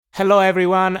Hello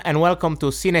everyone and welcome to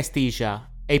Synesthesia,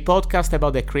 a podcast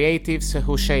about the creatives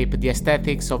who shape the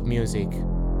aesthetics of music.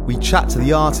 We chat to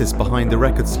the artists behind the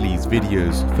record sleeves,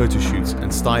 videos, photo shoots and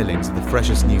stylings of the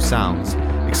freshest new sounds,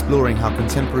 exploring how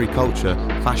contemporary culture,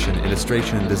 fashion,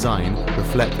 illustration and design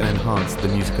reflect and enhance the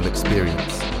musical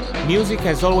experience. Music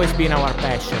has always been our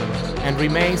passion and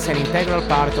remains an integral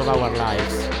part of our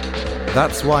lives.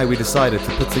 That's why we decided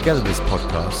to put together this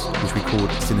podcast, which we called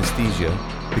Synesthesia,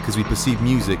 because we perceive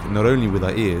music not only with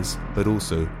our ears, but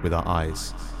also with our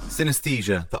eyes.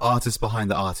 Synesthesia, the artist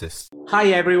behind the artist.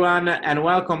 Hi everyone and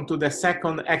welcome to the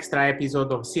second extra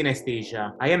episode of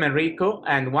Synesthesia. I am Enrico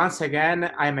and once again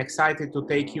I am excited to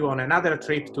take you on another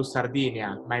trip to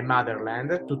Sardinia, my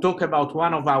motherland, to talk about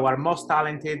one of our most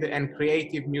talented and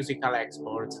creative musical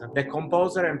exports, the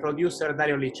composer and producer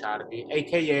Dario Licciardi,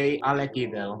 aka Alec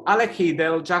Idel. Alec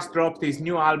Idel just dropped his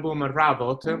new album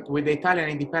Ravot with the Italian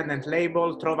independent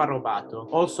label Trova Robato,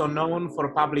 also known for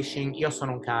publishing Io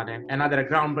Sono un Cane, another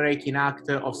groundbreaking act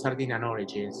of Sardinian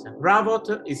origins.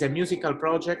 Ravot is a musical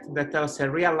project that tells a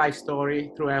real-life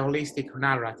story through a holistic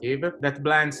narrative that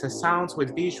blends sounds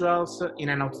with visuals in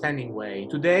an outstanding way.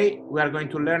 Today, we are going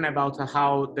to learn about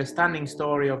how the stunning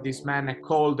story of this man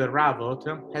called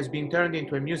Ravot has been turned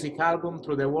into a music album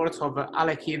through the words of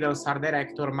Alec Idel's art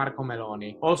director Marco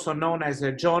Meloni, also known as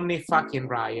Johnny fucking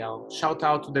Ryal. Shout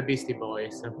out to the Beastie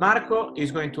Boys. Marco is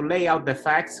going to lay out the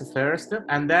facts first,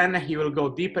 and then he will go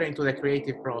deeper into the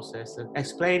creative process,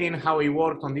 explaining how he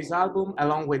worked on this album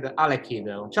along with Alec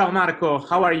Idel. Ciao Marco,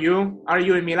 how are you? Are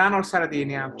you in Milan or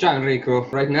Sardinia? Ciao Enrico,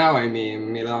 right now I'm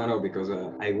in Milano because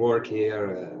I work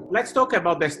here. Let's talk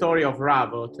about the story of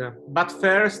Ravot, but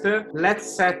first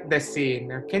let's set the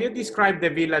scene. Can you describe the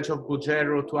village of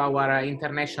Bugeru to our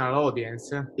international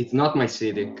audience? It's not my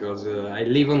city because I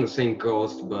live on the same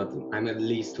coast, but I'm at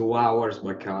least 2 hours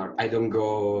by car. I don't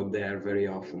go there very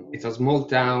often. It's a small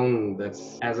town that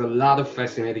has a lot of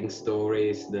fascinating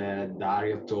stories that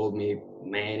Dario told me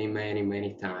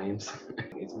many times.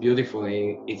 It's beautiful.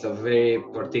 It's a very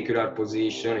particular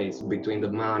position. It's between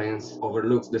the mountains,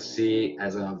 overlooks the sea,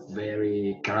 has a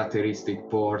very characteristic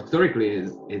port. Historically,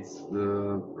 it's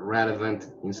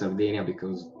relevant in Sardinia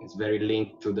because it's very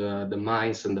linked to the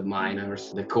mines and the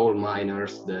miners, the coal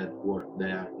miners that work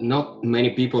there. Not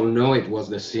many people know it was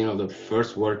the scene of the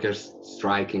first workers'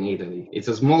 strike in Italy. It's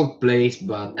a small place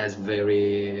but has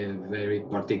very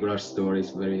particular stories,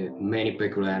 very many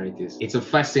peculiarities. It's a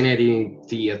fascinating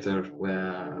theater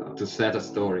to set a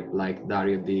story like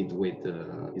Dario did with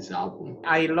his album.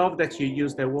 I love that you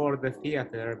use the word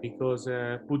theater because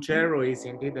Bugeru is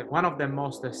indeed one of the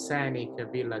most scenic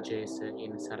villages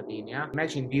in Sardinia.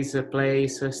 Imagine this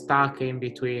place stuck in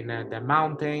between the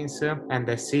mountains and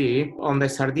the sea on the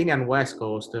Sardinian west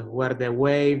coast where the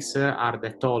waves are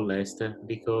the tallest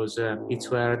because it's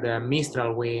where the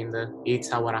Mistral wind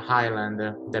hits our highland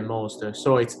the most.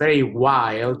 So it's very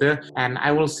wild and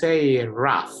I will say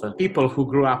rough. People who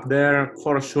grew up there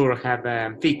for sure have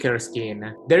a thicker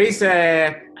skin. There is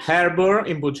a harbor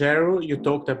in Bugeru, you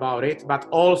talked about it, but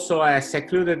also a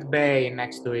secluded bay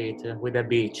next to it with a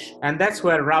beach. And that's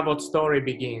where Ravot's story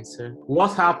begins.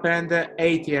 What happened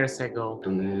 8 years ago?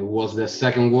 It was the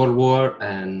Second World War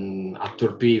and a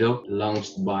torpedo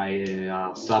launched by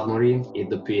a submarine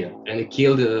hit the pier. And it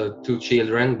killed 2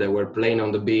 children that were playing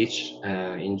on the beach,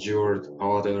 injured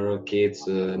other kids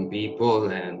and people,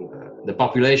 and the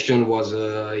population was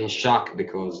in shock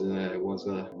because it was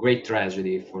a great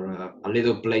tragedy for a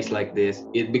little place like this.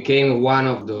 It became one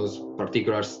of those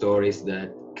particular stories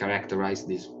that characterize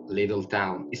this little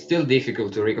town. It's still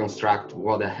difficult to reconstruct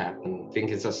what happened. I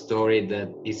think it's a story that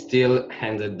is still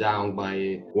handed down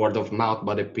by word of mouth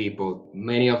by the people.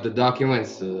 Many of the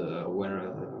documents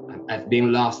have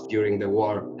been lost during the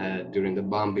war, during the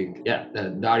bombing.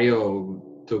 Dario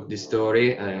took this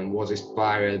story and was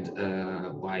inspired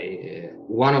by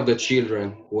one of the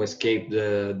children who escaped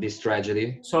this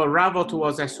tragedy. So Ravot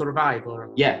was a survivor.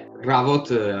 Yeah, Ravot,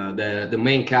 the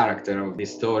main character of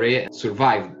this story,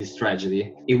 survived this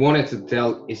tragedy. He wanted to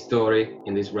tell his story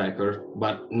in this record,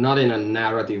 but not in a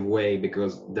narrative way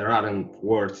because there aren't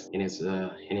words in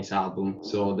his album.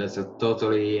 So that's a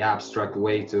totally abstract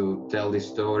way to tell this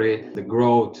story. The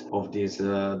growth of this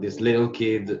little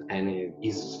kid and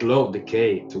his slow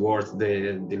decay towards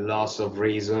the loss of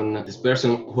reason. This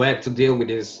person who had to deal with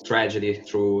this tragedy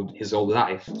through his whole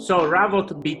life. So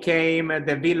Ravot became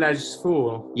the village's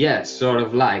fool. Yeah, sort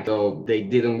of like, though they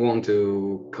didn't want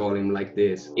to call him like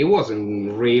this. He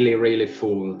wasn't really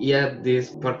fool. He had these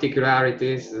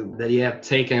particularities that he had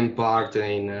taken part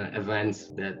in events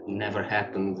that never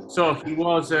happened. So he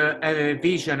was a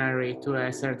visionary to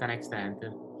a certain extent.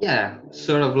 Yeah,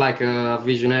 sort of like a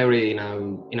visionary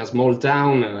in a small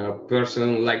town. A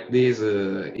person like this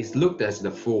is looked as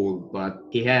the fool, but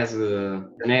he has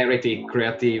generosity,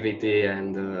 creativity,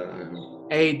 and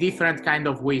A different kind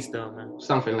of wisdom.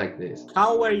 something like this.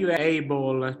 How were you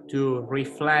able to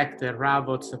reflect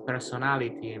Ravot's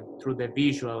personality through the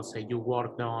visuals you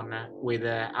worked on with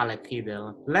Alec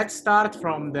Idle? Let's start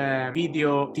from the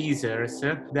video teasers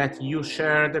that you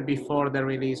shared before the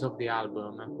release of the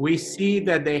album. We see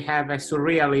that they have a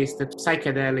surrealist,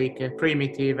 psychedelic,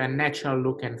 primitive, and natural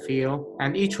look and feel,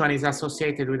 and each one is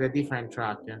associated with a different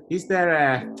track. Is there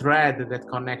a thread that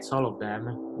connects all of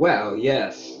them? Well,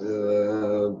 yes.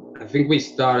 I think we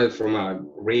started from a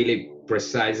really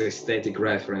precise aesthetic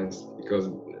reference because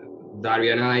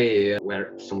Dario and I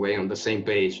were some way on the same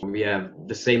page. We have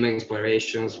the same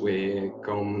inspirations. We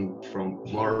come from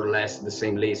more or less the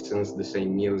same listens, the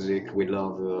same music. We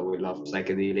love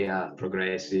psychedelia,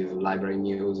 progressive, library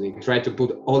music. We try to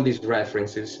put all these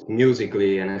references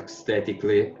musically and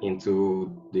aesthetically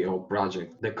into the whole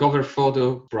project. The cover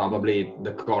photo, probably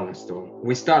the cornerstone.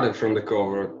 We started from the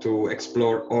cover to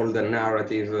explore all the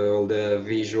narrative, all the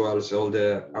visuals, all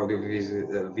the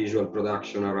audiovisual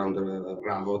production around the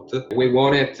Ravot. We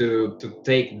wanted to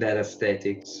take that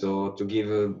aesthetic, so to give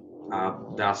a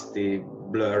dusty,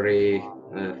 blurry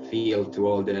feel to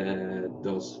all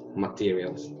those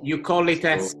materials. You call it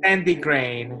a sandy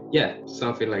grain. Yeah,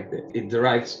 something like that. It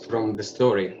derives from the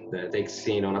story that takes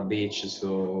scene on a beach,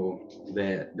 so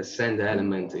the sand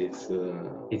element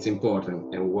it's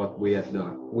important in what we have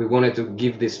done. We wanted to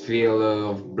give this feel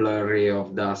of blurry,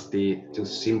 of dusty, to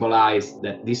symbolize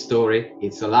that this story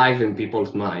it's alive in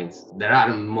people's minds. There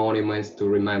are monuments to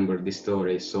remember this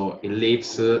story, so it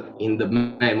lives in the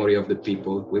memory of the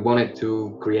people. We wanted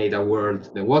to create a world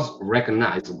that was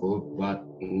recognizable, but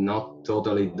not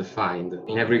totally defined.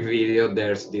 In every video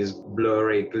there's this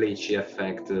blurry, glitchy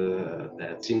effect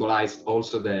that symbolized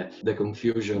also the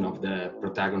confusion of the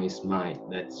protagonist's mind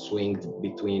that swinged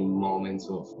between moments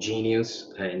of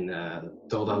genius and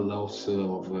total loss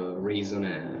of reason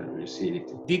and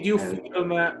lucidity. Did you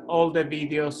film all the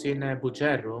videos in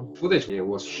Bugerru? Footage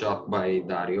was shot by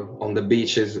Dario on the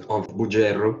beaches of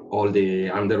Bugerru. All the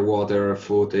underwater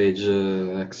footage,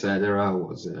 etc.,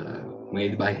 was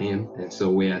made by him, and so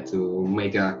we had to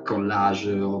make a collage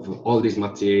of all this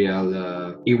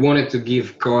material. He wanted to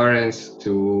give coherence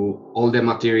to all the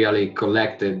material he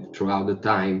collected throughout the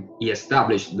time. He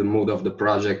established the mood of the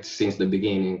project since the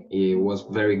beginning. He was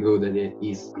very good at it.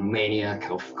 He's a maniac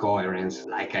of coherence,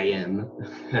 like I am,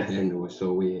 and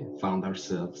so we found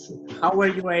ourselves. How were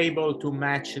you able to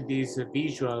match these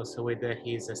visuals with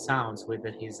his sounds, with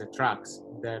his tracks,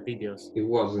 the videos? It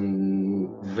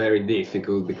wasn't very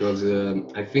difficult because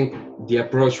I think the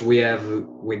approach we have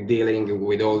with dealing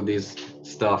with all this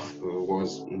stuff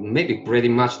was maybe pretty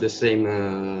much the same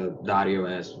Dario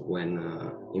has when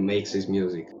he makes his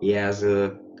music. He has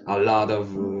a lot of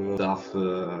stuff,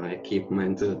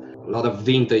 equipment, a lot of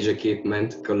vintage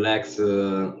equipment, collects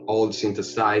old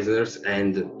synthesizers,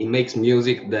 and he makes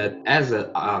music that has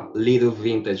a little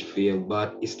vintage feel,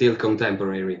 but is still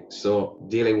contemporary. So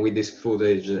dealing with this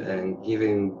footage and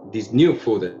giving this new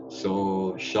footage,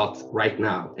 so shot right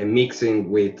now, and mixing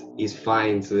with his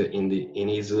finds in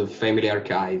his family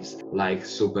archives, like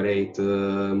Super 8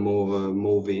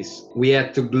 movies. We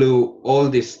had to glue all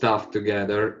this stuff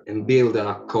together and build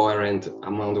a coherent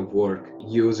amount of work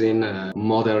using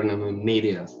modern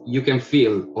media. You can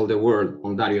feel all the world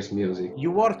on Dario's music.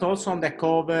 You worked also on the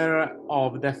cover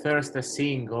of the first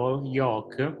single,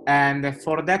 Yoke, and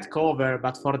for that cover,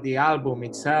 but for the album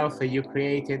itself, you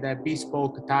created a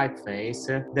bespoke typeface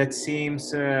that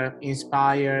seems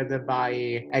inspired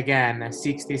by, again,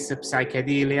 60s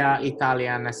psychedelia,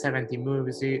 Italian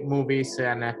 70s movies,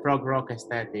 and prog rock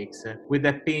aesthetics, with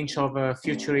a pinch of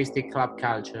futuristic club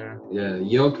culture. Yeah,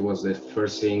 Yoke was the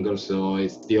first single, so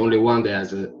it's the only one that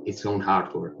has its own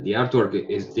artwork. The artwork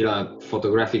is still a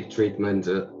photographic treatment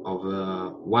of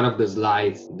one of the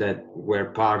slides that were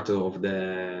part of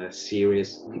the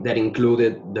series that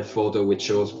included the photo we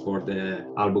chose for the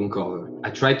album cover.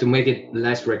 I tried to make it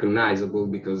less recognizable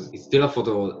because it's still a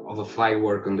photo of a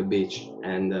firework on the beach,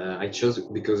 and I chose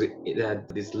it because it had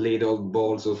these little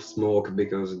balls of smoke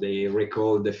because they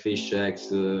recalled the fish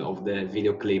eggs of the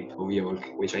video clip of Yoke,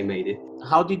 which I made it.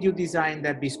 How did you design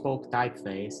that bespoke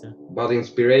typeface? About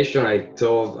inspiration, I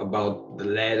thought about the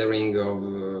lettering of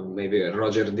maybe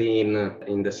Roger Dean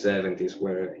in the 70s,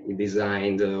 where he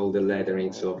designed all the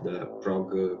letterings of the prog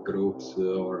groups,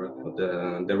 or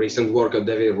the recent work of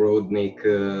David Rudnick.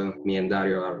 Me and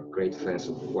Dario are great fans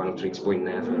of One Tricks Point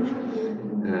Never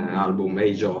album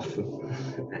Age Of,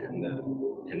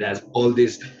 and It has all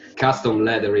these custom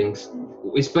letterings.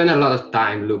 We spent a lot of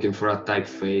time looking for a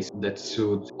typeface that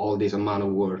suits all this amount of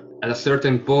work. At a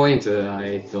certain point,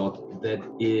 I thought that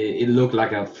it looked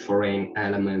like a foreign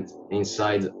element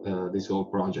inside this whole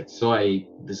project. So I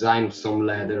designed some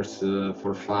letters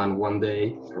for fun one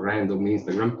day, a random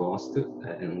Instagram post,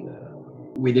 and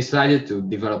we decided to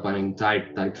develop an entire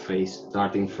typeface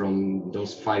starting from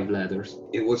those 5 letters.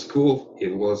 It was cool.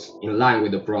 It was in line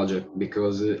with the project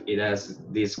because it has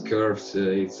these curves.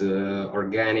 It's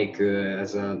organic,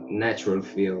 has a natural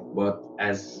feel, but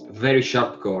has very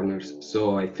sharp corners.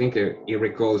 So I think it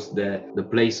recalls the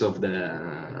place of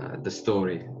the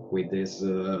story, with this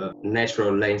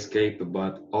natural landscape,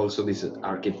 but also this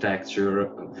architecture,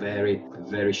 very,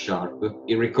 very sharp.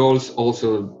 It recalls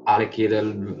also Alec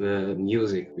Idle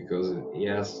music, because it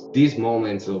has these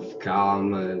moments of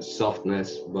calm and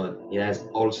softness, but it has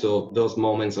also those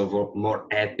moments of more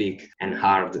epic and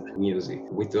hard music.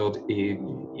 We thought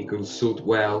it could suit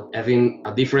well. Having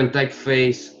a different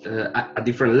typeface, a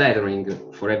different lettering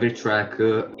for every track,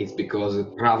 it's because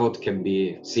Ravot can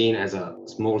be seen as a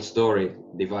small story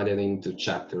divided into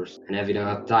chapters, and having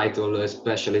a title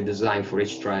especially designed for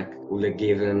each track would have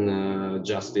given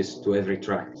justice to every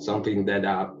track, something that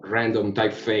a random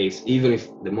typeface, even if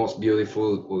the most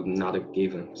beautiful, would not have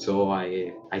given. So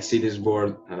I see this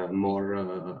word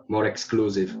more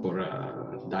exclusive for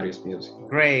Darius music.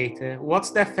 Great.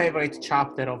 What's the favorite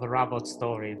chapter of Ravot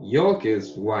story? York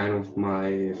is one of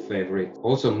my favorite.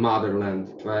 Also Motherland.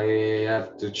 If I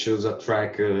have to choose a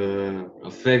track,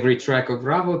 a favorite track of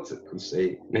Ravot, I could say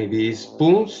maybe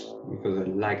Spoons, because I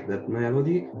like that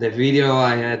melody. The video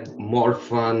I had more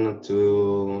fun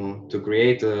to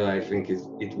create, I think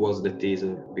it was the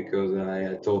teaser, because I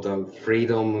had total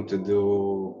freedom to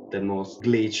do the most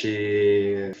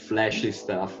glitchy, flashy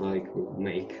stuff I could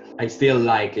make. I still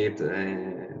like it.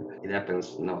 It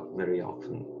happens not very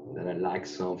often that I like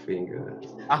something.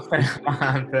 After a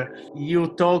month, you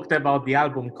talked about the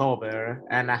album cover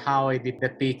and how it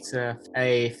depicts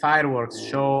a fireworks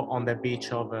show on the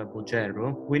beach of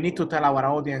Bujeru. We need to tell our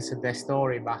audience the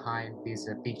story behind this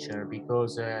picture,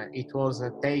 because it was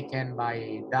taken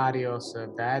by Darius'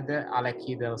 dad, Alec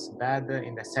Idle's dad,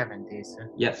 in the 70s.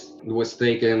 Yes, it was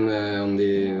taken on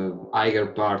the higher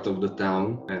part of the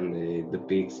town, and it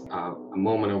depicts a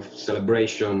moment of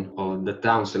celebration, of the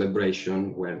town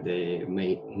celebration, where they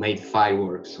made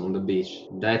fireworks on the beach.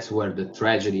 That's where the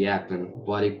tragedy happened,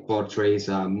 but it portrays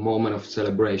a moment of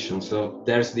celebration. So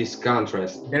there's this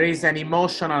contrast. There is an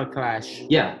emotional clash.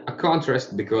 Yeah, a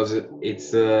contrast, because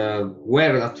it's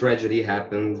where a tragedy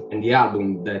happened, and the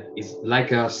album that is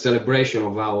like a celebration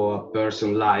of how a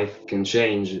person's life can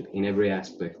change in every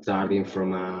aspect, starting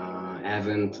from an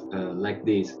event like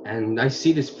this. And I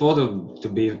see this photo to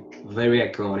be very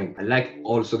iconic. I like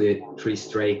also the 3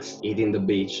 strakes hitting the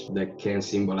beach that can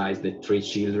symbolize the 3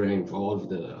 children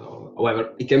involved.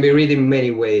 However, it can be read in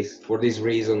many ways. For this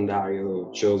reason,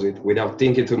 Dario chose it without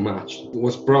thinking too much. It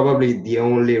was probably the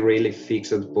only really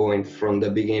fixed point from the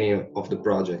beginning of the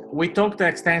project. We talked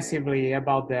extensively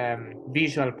about the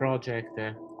visual project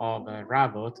of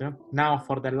Ravot. Now,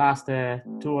 for the last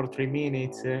 2 or 3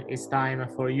 minutes, it's time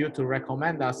for you to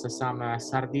recommend us some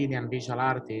Sardinian visual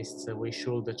artists we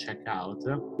should check out.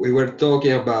 We were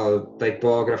talking about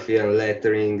typography and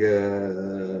lettering,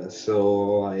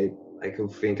 so I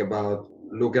could think about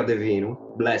Luca De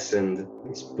Vino. Blessed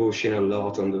is pushing a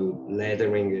lot on the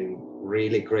lettering in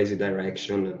really crazy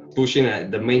direction, pushing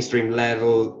at the mainstream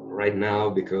level right now,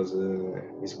 because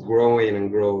it's growing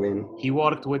and growing. He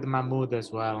worked with Mahmood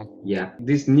as well. Yeah,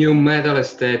 this new metal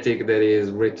aesthetic that is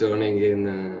returning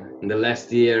in the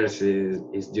last years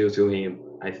is due to him,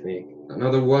 I think.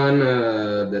 Another one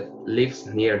that lives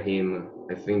near him,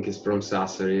 I think, is from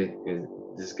Sassari.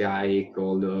 This guy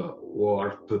called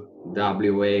Warp,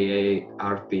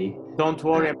 W-A-A-R-P. Don't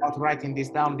worry about writing this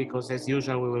down, because as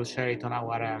usual we will share it on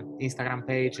our Instagram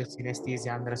page,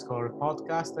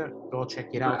 synesthesia_podcast. Go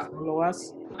check it out, follow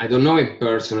us. I don't know him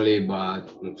personally, but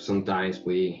sometimes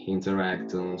we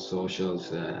interact on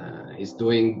socials. He's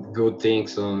doing good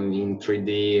things in 3D.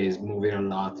 He's moving a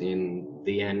lot in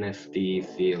the NFT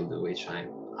field, which I'm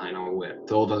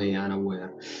totally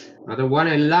unaware. Another one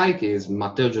I like is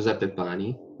Matteo Giuseppe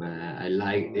Pani. I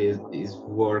like his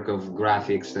work of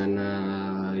graphics and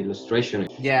illustration.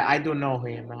 Yeah, I do know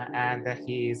him, and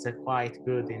he is quite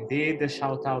good indeed.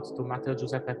 Shout out to Matteo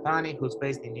Giuseppe Pani, who's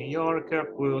based in New York.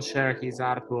 We will share his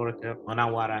artwork on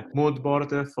our mood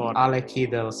board for Alec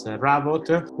Idle's Ravot.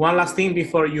 One last thing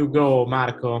before you go,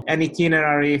 Marco. An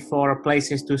itinerary for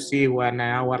places to see when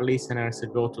our listeners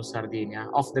go to Sardinia,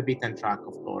 off the beaten track,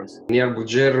 of course. Near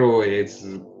Bujeru, it's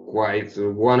quite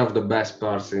one of the best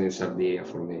parts in Sardinia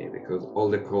for me, because all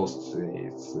the coasts,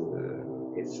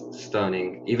 it's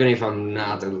stunning. Even if I'm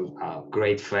not a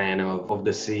great fan of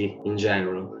the sea in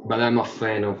general, but I'm a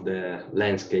fan of the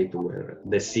landscape where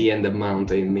the sea and the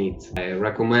mountain meet. I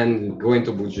recommend going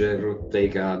to Bugerro,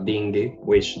 take a dinghy,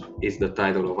 which is the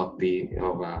title of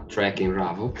a trek in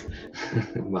Ravok,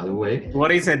 by the way.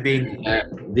 What is a dinghy?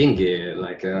 Dinghy,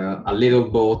 like a little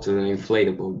boat, an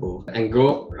inflatable boat, and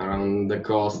go around the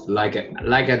coast like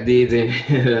I did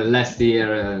last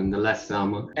year, the last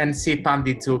summer. And see Pan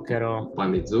di Zucchero.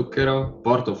 Pan di Zucchero,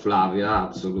 Porto Flavia,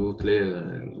 absolutely.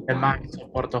 The mines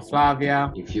of Porto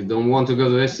Flavia. If you don't want to go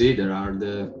to the sea, there are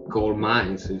the coal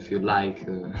mines, if you like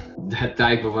that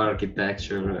type of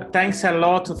architecture. Thanks a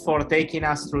lot for taking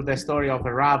us through the story of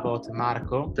Rabot,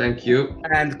 Marco. Thank you.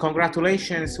 And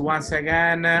congratulations once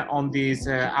again on this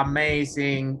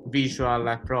amazing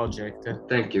visual project.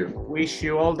 Thank you. Wish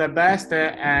you all the best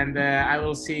and I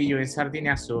will see you in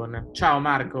Sardinia soon. Ciao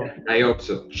Marco. I hope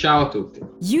so. Ciao a tutti.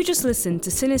 You just listened to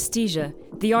Synesthesia,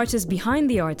 the artist behind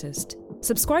the artist.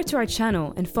 Subscribe to our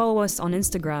channel and follow us on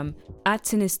Instagram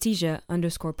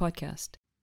 @synesthesia_podcast.